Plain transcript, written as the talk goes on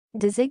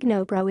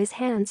DesignoPRO is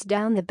hands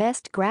down the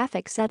best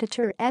graphics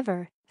editor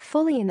ever,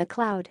 fully in the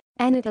cloud,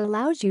 and it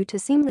allows you to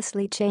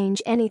seamlessly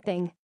change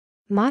anything.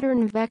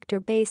 Modern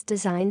vector-based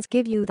designs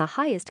give you the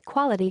highest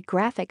quality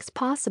graphics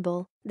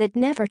possible that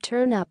never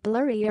turn up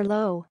blurry or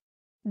low.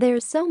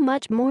 There's so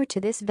much more to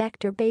this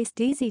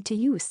vector-based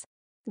easy-to-use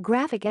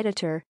graphic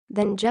editor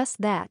than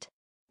just that.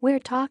 We're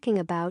talking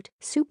about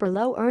super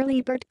low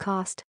early bird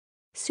cost,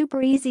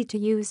 super easy to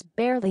use,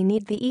 barely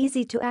need the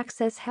easy to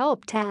access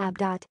help tab.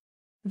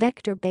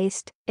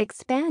 Vector-based,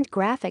 expand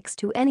graphics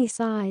to any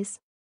size.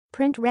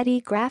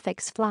 Print-ready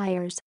graphics,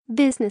 flyers,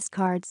 business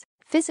cards,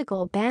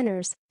 physical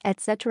banners,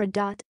 etc.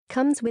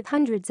 Comes with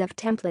hundreds of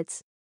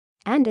templates.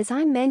 And as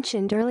I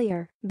mentioned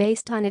earlier,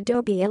 based on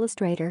Adobe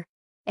Illustrator,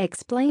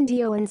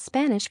 Explaindio and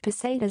Spanish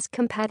pesetas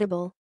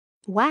compatible.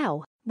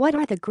 Wow, what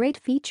are the great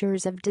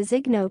features of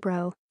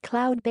DesignoPRO,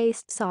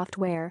 cloud-based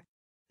software?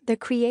 The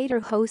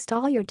creator hosts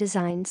all your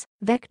designs,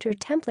 vector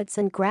templates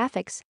and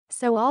graphics,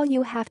 so all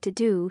you have to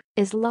do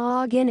is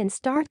log in and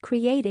start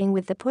creating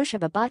with the push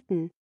of a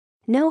button.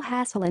 No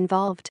hassle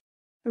involved.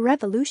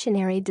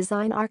 Revolutionary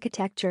design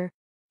architecture.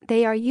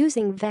 They are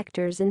using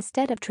vectors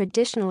instead of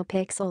traditional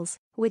pixels,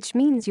 which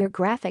means your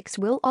graphics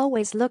will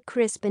always look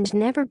crisp and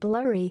never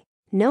blurry,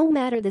 no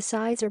matter the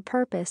size or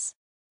purpose.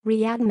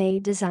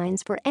 Readymade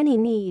designs for any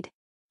need.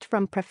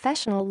 From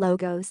professional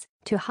logos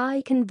to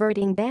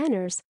high-converting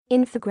banners,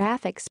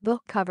 infographics,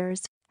 book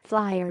covers,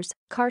 flyers,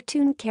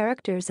 cartoon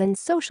characters and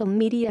social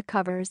media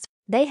covers,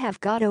 they have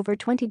got over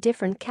 20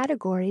 different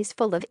categories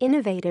full of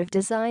innovative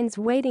designs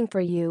waiting for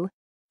you.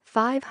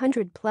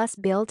 500 plus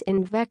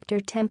built-in vector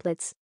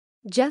templates.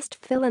 Just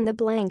fill in the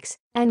blanks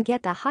and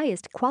get the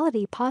highest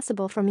quality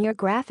possible from your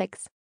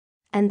graphics.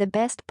 And the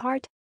best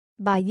part?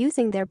 By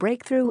using their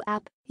breakthrough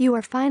app, you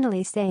are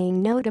finally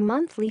saying no to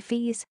monthly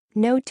fees,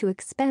 no to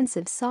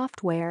expensive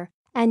software,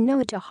 and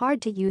no to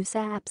hard-to-use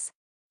apps.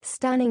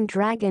 Stunning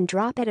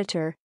drag-and-drop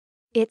editor.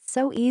 It's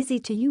so easy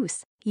to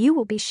use, you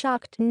will be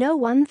shocked no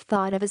one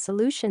thought of a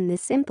solution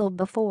this simple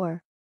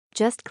before.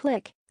 Just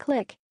click,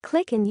 click,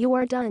 click and you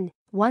are done.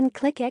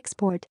 One-click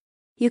export.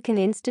 You can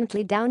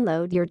instantly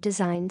download your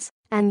designs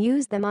and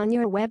use them on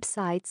your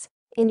websites,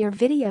 in your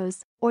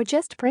videos, or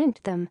just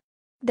print them.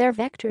 Their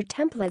vector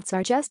templates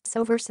are just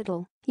so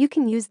versatile, you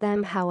can use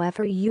them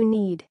however you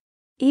need.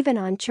 Even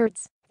on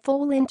shirts,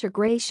 full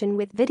integration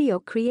with video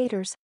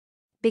creators.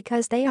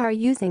 Because they are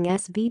using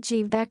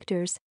SVG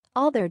vectors,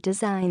 all their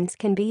designs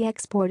can be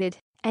exported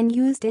and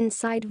used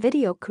inside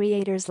video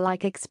creators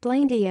like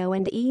Explaindio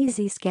and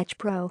Easy Sketch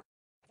Pro.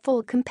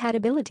 Full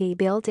compatibility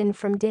built in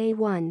from day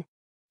one.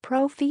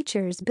 Pro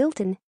features built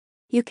in.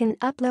 You can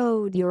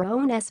upload your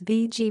own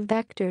SVG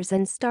vectors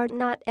and start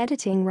not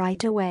editing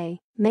right away,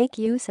 make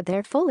use of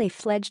their fully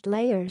fledged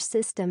layer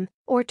system,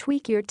 or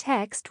tweak your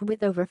text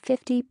with over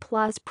 50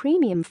 plus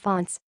premium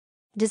fonts.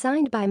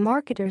 Designed by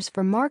marketers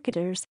for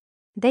marketers,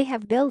 they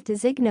have built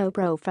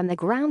DesignoPRO from the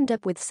ground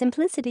up with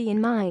simplicity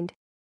in mind.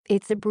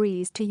 It's a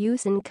breeze to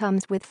use and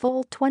comes with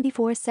full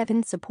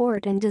 24/7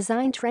 support and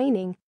design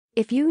training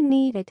if you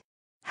need it.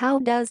 How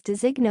does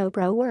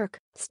DesignoPRO work?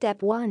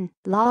 Step 1.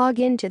 Log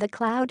into the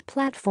cloud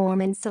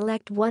platform and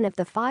select one of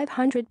the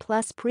 500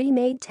 plus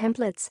pre-made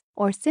templates,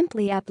 or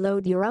simply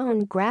upload your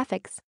own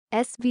graphics,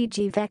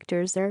 SVG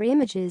vectors or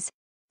images.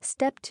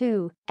 Step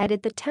 2.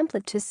 Edit the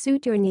template to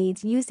suit your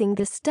needs using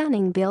the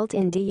stunning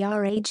built-in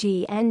drag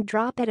and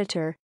drop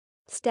editor.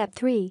 Step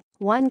 3.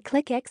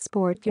 One-click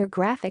export your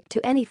graphic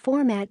to any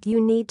format you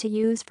need to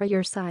use for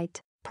your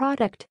site,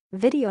 product,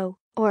 video,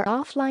 or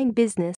offline business.